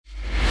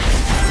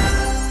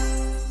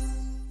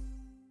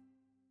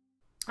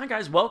Hi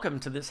guys, welcome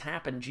to this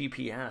Hapn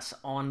GPS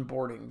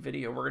onboarding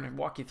video. We're going to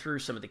walk you through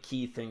some of the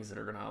key things that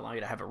are going to allow you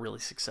to have a really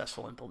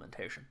successful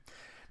implementation.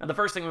 Now the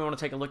first thing we want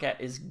to take a look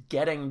at is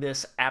getting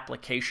this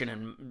application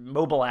and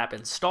mobile app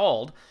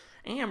installed,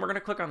 and we're going to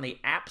click on the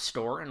App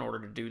Store in order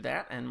to do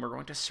that, and we're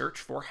going to search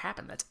for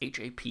Hapn. That's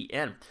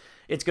H-A-P-N.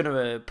 It's going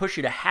to push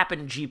you to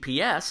Hapn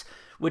GPS,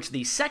 which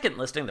the second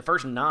listing, the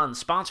first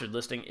non-sponsored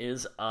listing,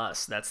 is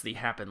us. That's the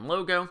Hapn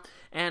logo,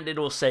 and it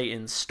will say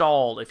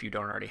installed if you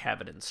don't already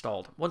have it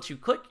installed. Once you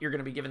click, you're going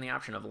to be given the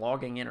option of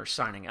logging in or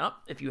signing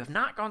up. If you have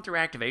not gone through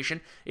activation,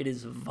 it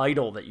is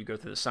vital that you go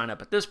through the sign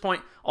up at this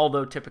point,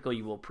 although typically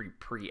you will be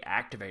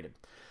pre-activated.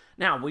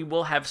 Now, we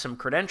will have some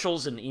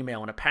credentials, an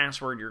email, and a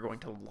password. You're going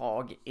to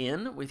log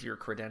in with your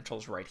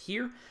credentials right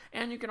here,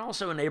 and you can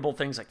also enable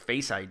things like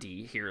Face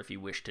ID here if you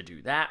wish to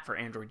do that. For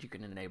Android, you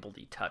can enable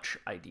the Touch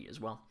ID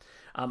as well.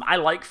 I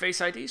like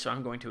Face ID, so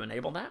I'm going to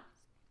enable that.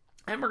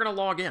 And we're going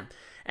to log in,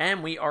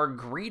 and we are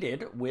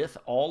greeted with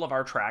all of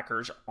our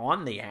trackers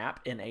on the app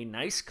in a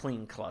nice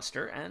clean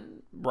cluster,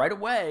 and right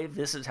away,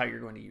 this is how you're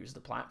going to use the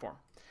platform.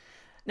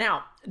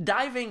 Now,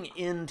 diving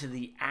into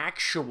the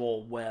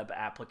actual web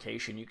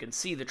application, you can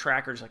see the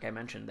trackers, like I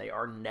mentioned, they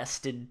are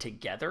nested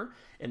together,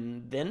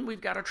 and then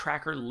we've got a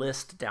tracker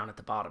list down at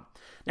the bottom.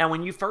 Now,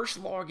 when you first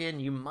log in,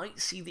 you might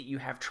see that you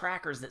have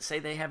trackers that say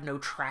they have no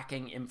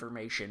tracking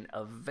information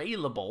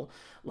available,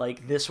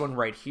 like this one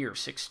right here,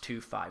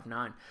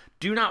 6259.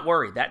 Do not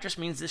worry, that just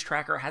means this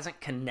tracker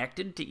hasn't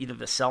connected to either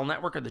the cell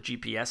network or the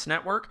GPS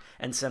network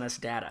and sent us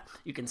data.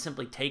 You can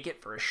simply take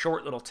it for a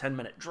short little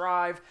 10-minute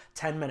drive,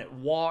 10-minute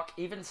walk,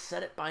 even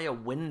set it by a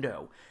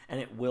window,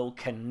 and it will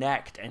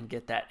connect and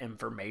get that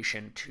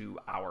information to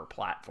our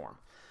platform.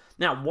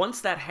 Now,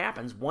 once that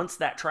happens, once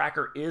that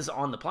tracker is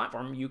on the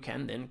platform, you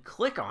can then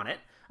click on it.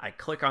 I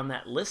click on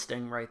that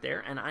listing right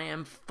there, and I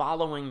am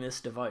following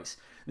this device.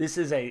 This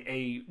is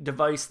a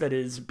device that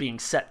is being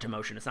set to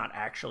motion. It's not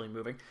actually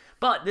moving,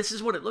 but this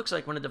is what it looks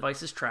like when a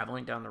device is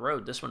traveling down the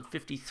road. This one,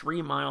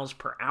 53 miles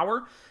per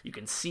hour. You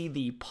can see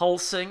the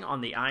pulsing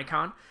on the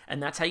icon,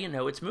 and that's how you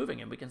know it's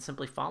moving, and we can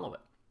simply follow it.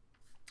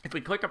 If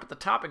we click up at the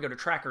top and go to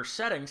tracker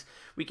settings,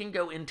 we can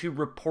go into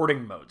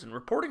reporting modes. And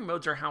reporting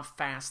modes are how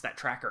fast that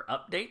tracker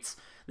updates.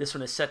 This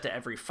one is set to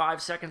every 5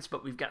 seconds,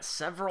 but we've got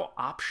several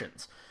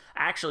options.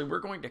 Actually, we're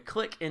going to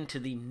click into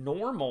the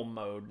normal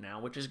mode now,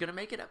 which is going to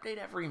make it update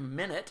every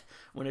minute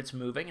when it's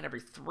moving and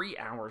every 3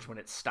 hours when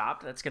it's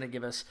stopped. That's going to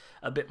give us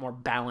a bit more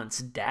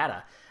balanced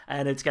data.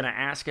 And it's going to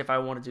ask if I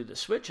want to do the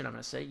switch, and I'm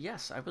going to say,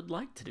 yes, I would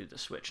like to do the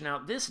switch. Now,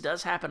 this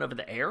does happen over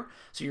the air,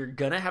 so you're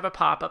going to have a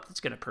pop-up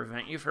that's going to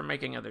prevent you from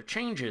making other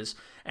changes,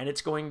 and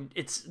it's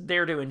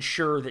there to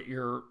ensure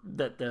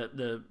that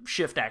the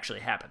shift actually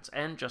happens.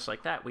 And just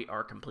like that, we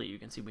are complete. You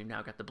can see we've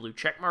now got the blue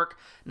check mark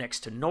next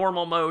to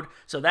normal mode,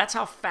 so that's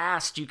how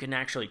fast you can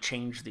actually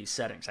change these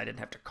settings. I didn't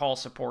have to call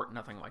support,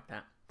 nothing like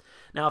that.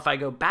 Now, if I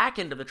go back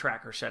into the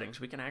tracker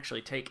settings, we can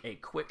actually take a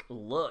quick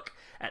look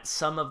at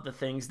some of the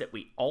things that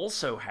we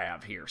also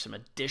have here, some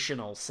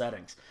additional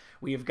settings.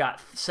 We've got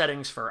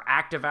settings for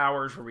active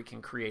hours where we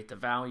can create the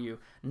value,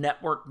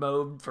 network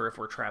mode for if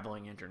we're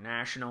traveling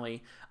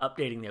internationally,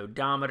 updating the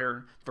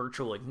odometer,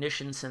 virtual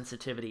ignition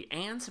sensitivity,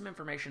 and some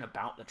information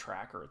about the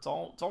tracker. It's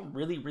all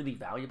really, really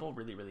valuable,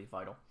 really, really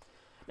vital.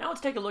 Now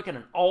let's take a look at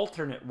an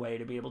alternate way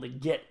to be able to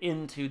get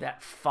into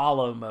that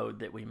follow mode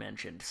that we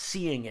mentioned,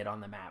 seeing it on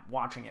the map,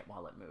 watching it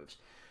while it moves.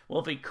 Well,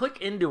 if we click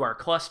into our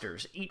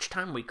clusters, each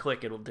time we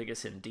click, it'll dig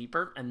us in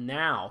deeper, and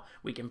now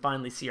we can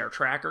finally see our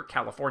tracker,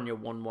 California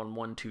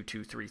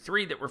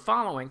 1112233, that we're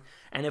following,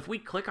 and if we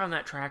click on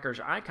that tracker's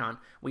icon,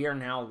 we are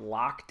now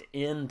locked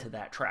into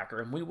that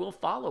tracker, and we will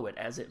follow it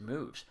as it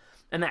moves.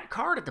 And that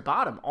card at the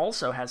bottom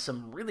also has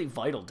some really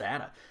vital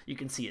data. You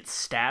can see its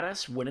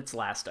status, when its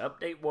last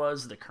update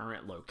was, the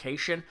current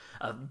location,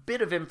 a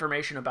bit of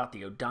information about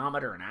the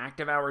odometer and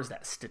active hours,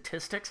 that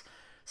statistics.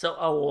 So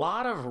a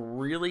lot of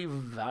really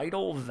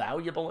vital,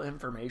 valuable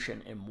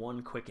information in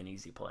one quick and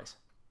easy place.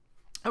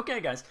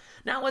 Okay, guys,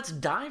 now let's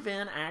dive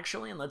in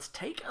actually and let's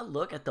take a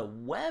look at the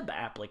web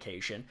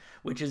application,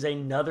 which is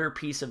another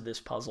piece of this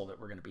puzzle that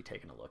we're going to be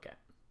taking a look at.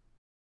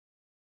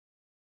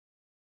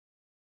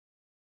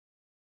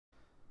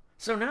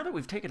 So now that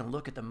we've taken a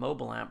look at the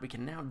mobile app, we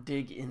can now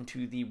dig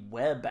into the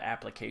web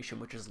application,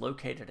 which is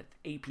located at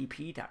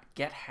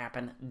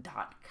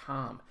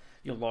app.gethapn.com.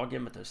 You'll log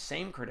in with those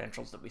same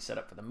credentials that we set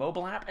up for the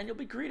mobile app, and you'll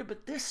be greeted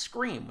with this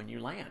screen when you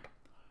land.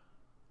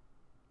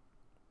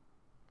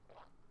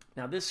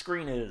 Now this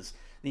screen is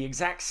the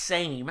exact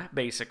same,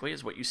 basically,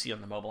 as what you see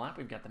on the mobile app.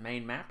 We've got the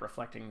main map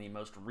reflecting the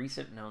most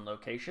recent known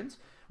locations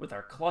with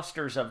our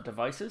clusters of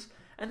devices,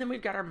 and then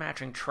we've got our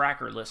matching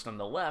tracker list on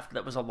the left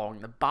that was along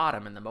the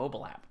bottom in the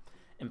mobile app.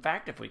 In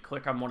fact, if we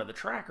click on one of the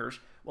trackers,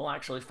 we'll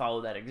actually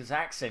follow that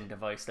exact same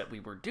device that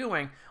we were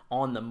doing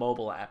on the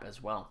mobile app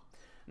as well.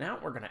 Now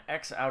we're going to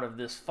X out of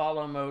this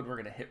follow mode. We're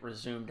going to hit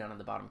resume down in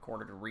the bottom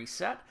corner to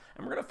reset.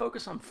 And we're going to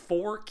focus on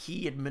 4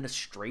 key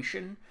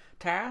administration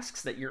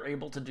tasks that you're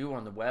able to do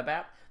on the web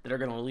app that are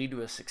going to lead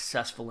to a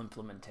successful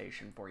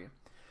implementation for you.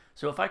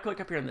 So if I click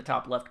up here in the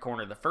top left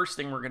corner, the first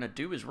thing we're going to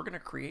do is we're going to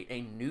create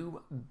a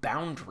new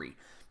boundary.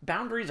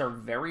 Boundaries are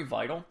very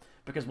vital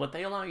because what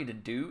they allow you to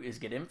do is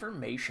get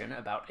information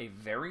about a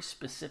very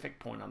specific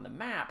point on the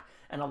map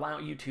and allow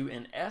you to,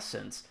 in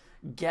essence,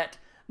 get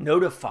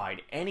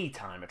notified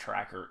anytime a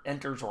tracker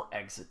enters or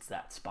exits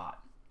that spot.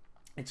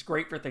 It's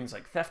great for things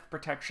like theft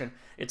protection.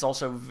 It's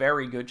also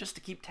very good just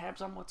to keep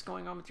tabs on what's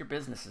going on with your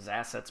business as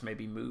assets may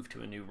be moved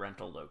to a new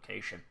rental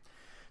location.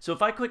 So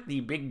if I click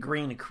the big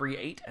green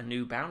create a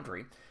new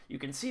boundary, you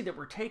can see that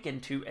we're taken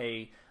to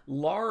a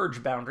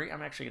large boundary.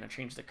 I'm actually going to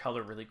change the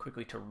color really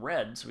quickly to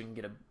red so we can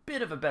get a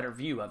bit of a better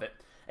view of it.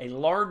 A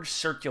large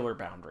circular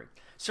boundary.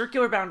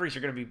 Circular boundaries are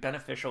going to be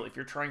beneficial if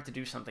you're trying to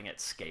do something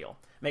at scale.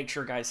 Make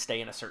sure guys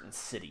stay in a certain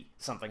city,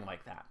 something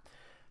like that.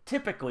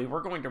 Typically,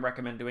 we're going to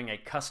recommend doing a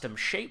custom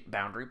shape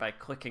boundary by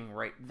clicking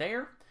right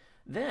there.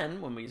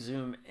 Then, when we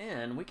zoom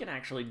in, we can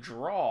actually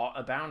draw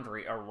a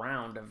boundary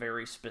around a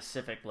very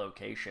specific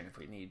location if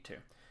we need to.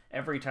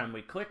 Every time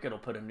we click, it'll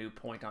put a new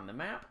point on the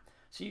map,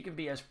 so you can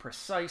be as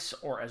precise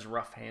or as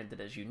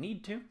rough-handed as you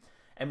need to.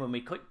 And when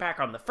we click back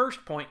on the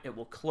first point, it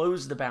will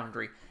close the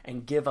boundary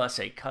and give us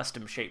a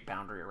custom shape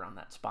boundary around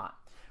that spot.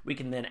 We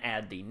can then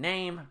add the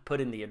name, put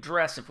in the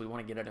address if we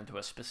want to get it into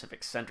a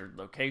specific centered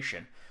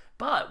location.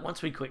 But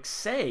once we click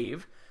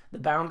save, the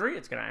boundary,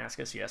 it's going to ask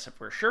us yes if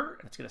we're sure,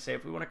 and it's going to say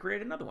if we want to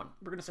create another one.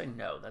 We're going to say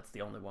no, that's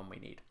the only one we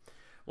need.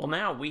 Well,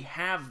 now we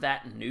have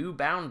that new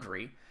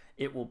boundary.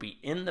 It will be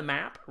in the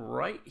map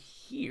right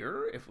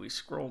here. If we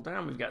scroll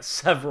down, we've got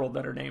several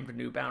that are named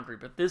new boundary,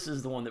 but this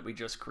is the one that we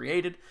just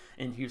created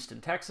in Houston,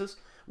 Texas.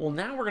 Well,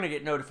 now we're going to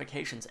get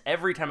notifications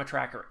every time a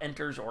tracker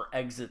enters or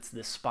exits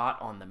this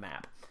spot on the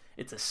map.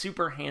 It's a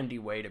super handy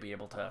way to be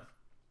able to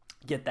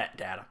get that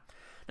data.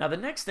 Now, the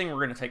next thing we're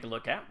going to take a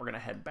look at, we're going to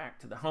head back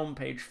to the home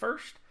page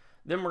first.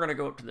 Then we're going to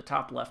go up to the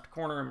top left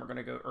corner, and we're going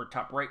to go, or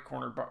top right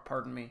corner,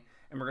 pardon me,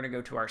 and we're going to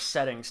go to our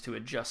settings to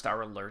adjust our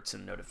alerts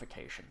and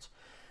notifications.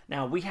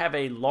 Now, we have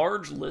a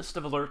large list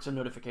of alerts and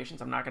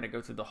notifications. I'm not going to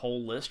go through the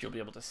whole list. You'll be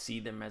able to see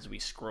them as we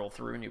scroll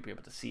through, and you'll be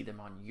able to see them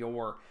on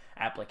your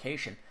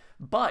application.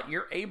 But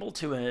you're able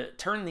to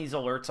turn these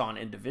alerts on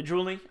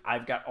individually.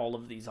 I've got all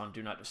of these on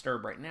Do Not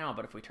Disturb right now,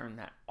 but if we turn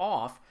that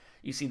off,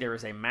 you see there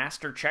is a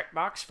master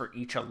checkbox for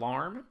each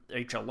alarm,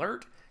 each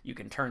alert. You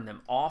can turn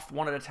them off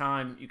one at a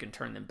time. You can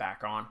turn them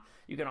back on.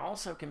 You can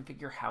also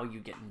configure how you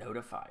get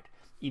notified,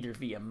 either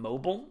via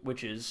mobile,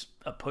 which is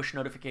a push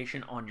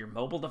notification on your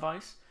mobile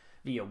device,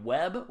 via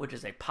web, which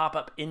is a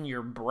pop-up in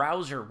your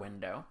browser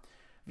window,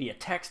 via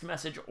text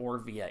message, or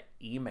via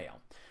email.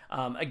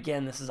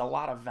 Again, this is a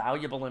lot of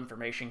valuable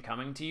information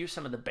coming to you.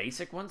 Some of the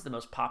basic ones, the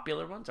most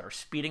popular ones, are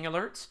speeding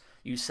alerts.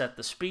 You set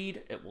the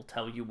speed. It will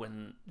tell you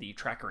when the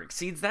tracker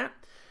exceeds that.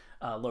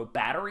 Low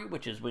battery,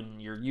 which is when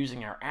you're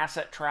using our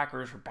asset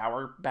trackers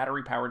or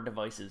battery-powered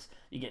devices.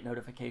 You get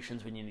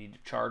notifications when you need to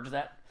charge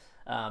that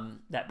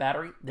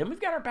battery. Then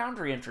we've got our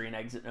boundary entry and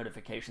exit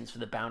notifications for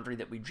the boundary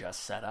that we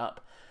just set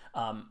up.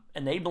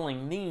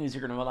 Enabling these are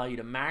going to allow you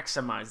to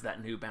maximize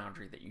that new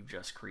boundary that you've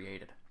just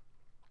created.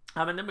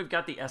 And then we've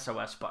got the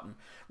SOS button,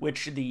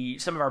 which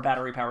some of our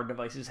battery-powered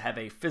devices have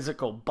a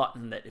physical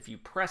button that if you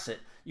press it,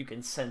 you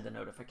can send a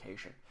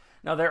notification.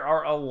 Now, there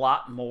are a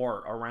lot more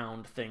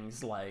around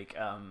things like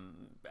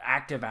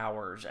active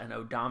hours and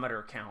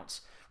odometer counts,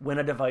 when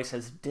a device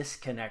has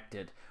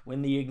disconnected,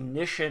 when the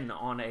ignition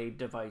on a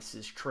device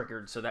is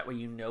triggered, so that way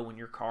you know when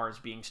your car is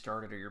being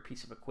started or your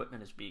piece of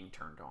equipment is being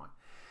turned on.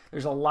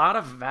 There's a lot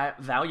of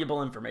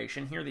valuable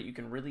information here that you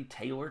can really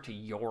tailor to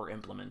your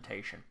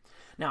implementation.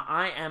 Now,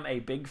 I am a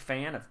big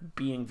fan of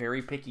being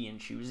very picky and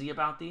choosy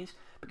about these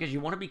because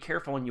you want to be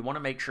careful and you want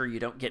to make sure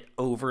you don't get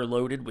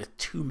overloaded with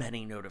too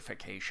many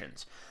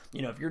notifications.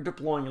 You know, if you're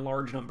deploying a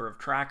large number of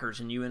trackers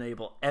and you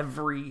enable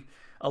every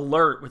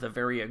alert with a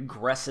very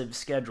aggressive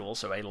schedule,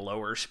 so a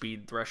lower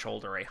speed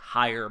threshold or a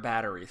higher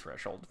battery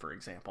threshold, for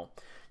example,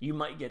 you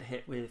might get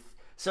hit with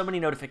so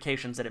many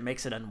notifications that it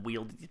makes it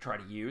unwieldy to try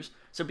to use.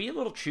 So be a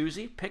little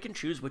choosy, pick and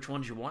choose which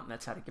ones you want, and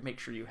that's how to make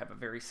sure you have a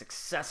very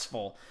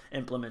successful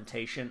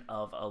implementation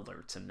of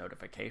alerts and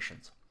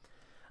notifications.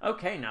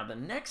 Okay, now the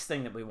next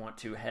thing that we want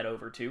to head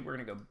over to, we're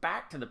going to go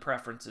back to the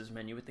Preferences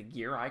menu with the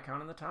gear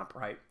icon in the top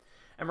right,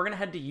 and we're going to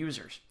head to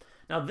Users.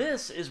 Now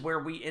this is where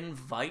we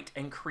invite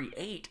and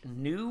create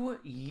new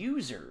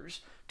users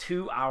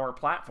to our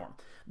platform.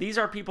 These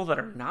are people that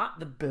are not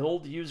the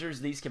build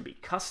users. These can be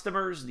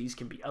customers. These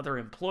can be other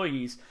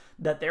employees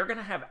that they're going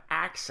to have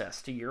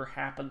access to your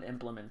Hapn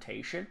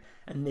implementation,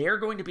 and they're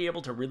going to be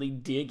able to really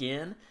dig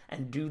in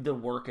and do the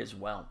work as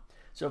well.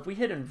 So if we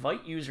hit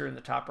Invite User in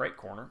the top right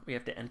corner, we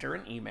have to enter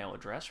an email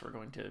address. We're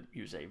going to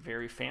use a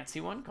very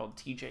fancy one called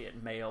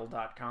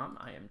tj@mail.com.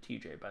 I am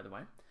TJ, by the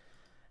way.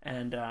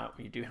 And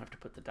you do have to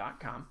put the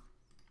 .com.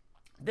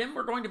 Then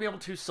we're going to be able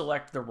to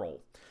select the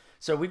role.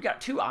 So we've got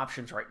two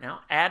options right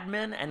now,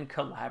 admin and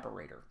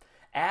collaborator.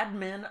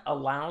 Admin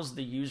allows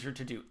the user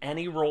to do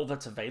any role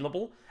that's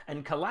available,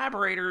 and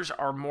collaborators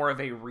are more of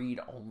a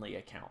read-only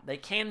account. They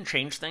can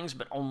change things,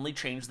 but only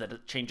changes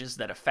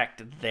that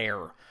affect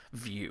their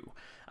view.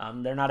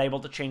 They're not able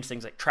to change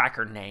things like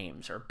tracker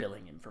names or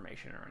billing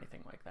information or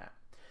anything like that.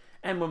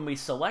 And when we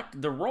select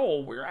the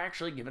role, we're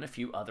actually given a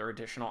few other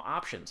additional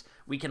options.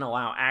 We can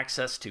allow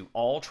access to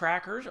all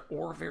trackers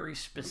or very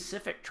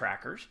specific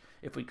trackers.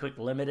 If we click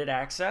limited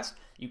access,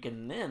 you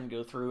can then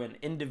go through and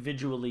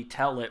individually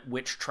tell it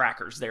which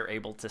trackers they're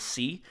able to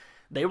see.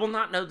 They will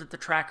not know that the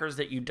trackers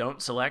that you don't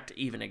select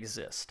even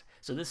exist.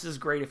 So this is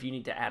great if you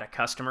need to add a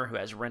customer who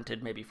has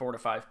rented maybe 4 to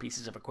 5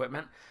 pieces of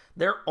equipment.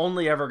 They're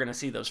only ever going to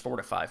see those 4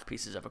 to 5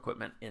 pieces of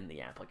equipment in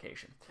the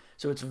application.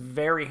 So it's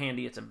very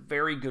handy. It's a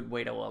very good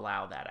way to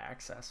allow that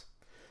access.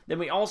 Then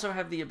we also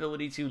have the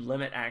ability to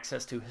limit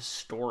access to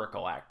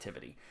historical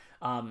activity.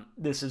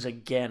 This is,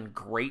 again,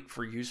 great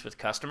for use with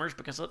customers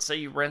because let's say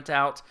you rent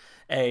out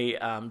a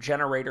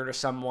generator to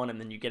someone and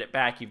then you get it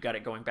back. You've got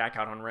it going back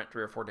out on rent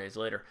 3 or 4 days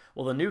later.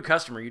 Well, the new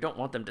customer, you don't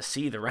want them to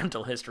see the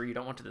rental history. You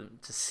don't want them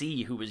to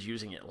see who was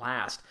using it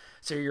last.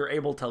 So you're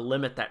able to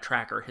limit that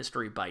tracker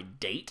history by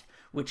date,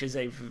 which is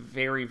a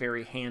very,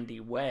 very handy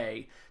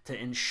way to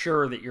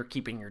ensure that you're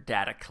keeping your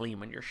data clean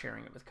when you're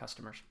sharing it with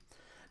customers.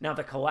 Now,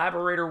 the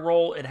collaborator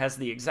role, it has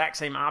the exact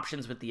same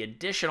options with the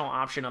additional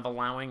option of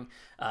allowing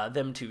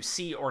them to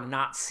see or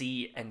not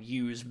see and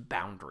use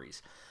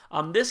boundaries.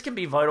 This can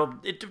be vital.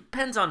 It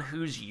depends on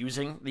who's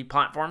using the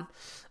platform.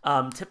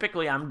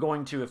 Typically,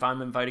 if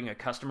I'm inviting a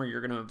customer,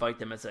 you're going to invite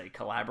them as a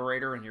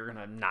collaborator and you're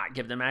going to not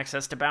give them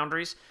access to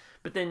boundaries.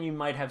 But then you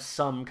might have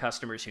some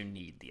customers who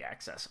need the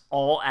access.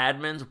 All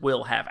admins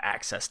will have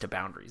access to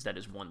boundaries. That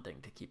is one thing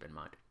to keep in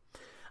mind.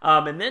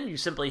 And then you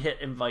simply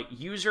hit invite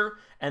user,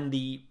 and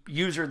the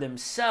user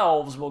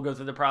themselves will go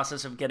through the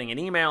process of getting an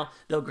email.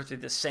 They'll go through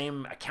the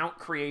same account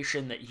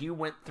creation that you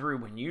went through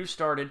when you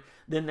started.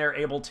 Then they're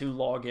able to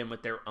log in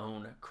with their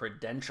own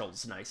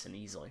credentials nice and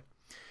easily.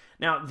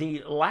 Now,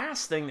 the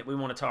last thing that we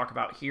want to talk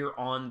about here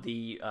on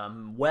the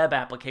web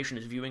application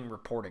is viewing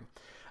reporting.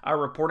 Our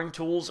reporting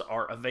tools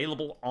are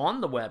available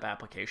on the web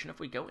application. If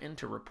we go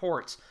into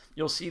reports,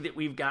 you'll see that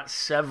we've got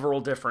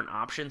several different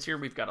options here.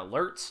 We've got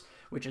alerts,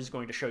 which is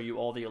going to show you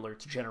all the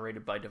alerts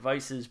generated by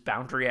devices,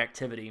 boundary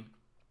activity,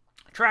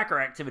 tracker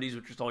activities,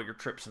 which is all your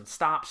trips and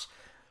stops,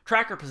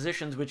 tracker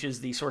positions, which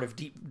is the sort of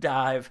deep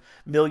dive,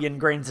 million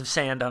grains of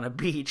sand on a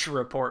beach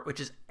report,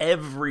 which is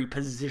every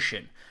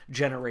position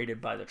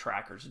generated by the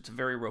trackers. It's a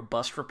very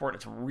robust report.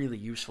 It's really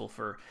useful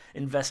for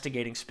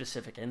investigating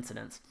specific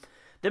incidents.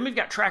 Then we've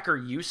got tracker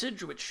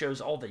usage, which shows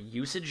all the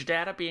usage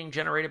data being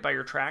generated by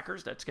your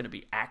trackers. That's going to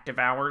be active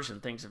hours and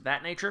things of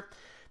that nature.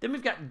 Then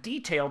we've got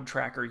detailed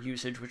tracker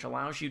usage, which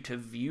allows you to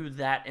view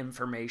that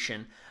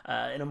information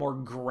in a more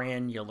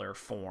granular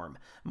form,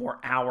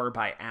 more hour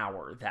by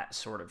hour, that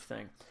sort of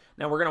thing.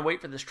 Now we're going to wait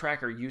for this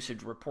tracker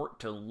usage report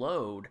to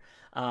load.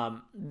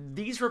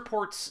 These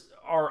reports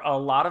are a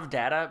lot of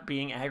data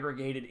being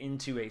aggregated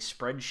into a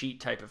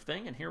spreadsheet type of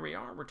thing, and here we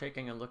are. We're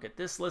taking a look at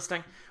this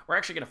listing. We're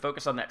actually going to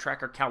focus on that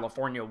tracker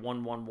California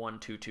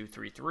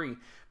 1112233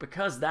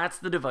 because that's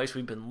the device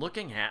we've been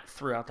looking at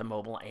throughout the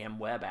mobile and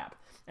web app.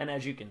 And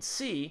as you can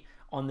see,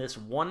 on this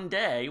one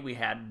day, we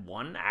had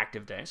one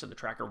active day, so the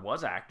tracker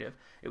was active.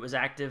 It was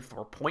active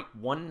for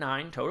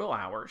 0.19 total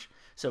hours,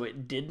 so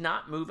it did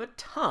not move a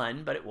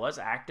ton, but it was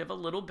active a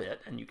little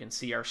bit, and you can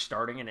see our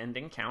starting and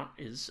ending count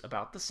is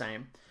about the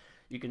same.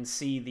 You can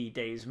see the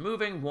days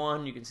moving,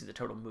 1, you can see the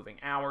total moving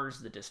hours,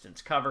 the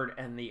distance covered,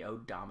 and the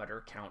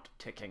odometer count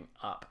ticking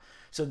up.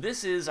 So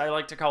this is, I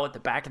like to call it the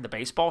back of the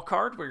baseball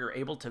card, where you're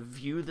able to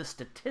view the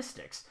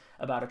statistics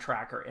about a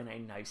tracker in a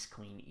nice,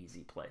 clean,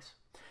 easy place.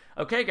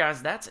 Okay,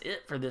 guys, that's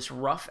it for this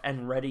rough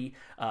and ready,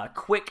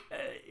 quick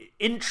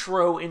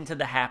intro into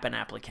the Hapn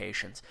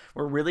applications.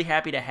 We're really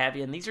happy to have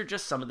you, and these are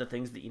just some of the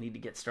things that you need to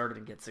get started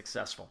and get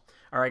successful.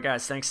 All right,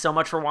 guys, thanks so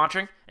much for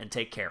watching, and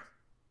take care.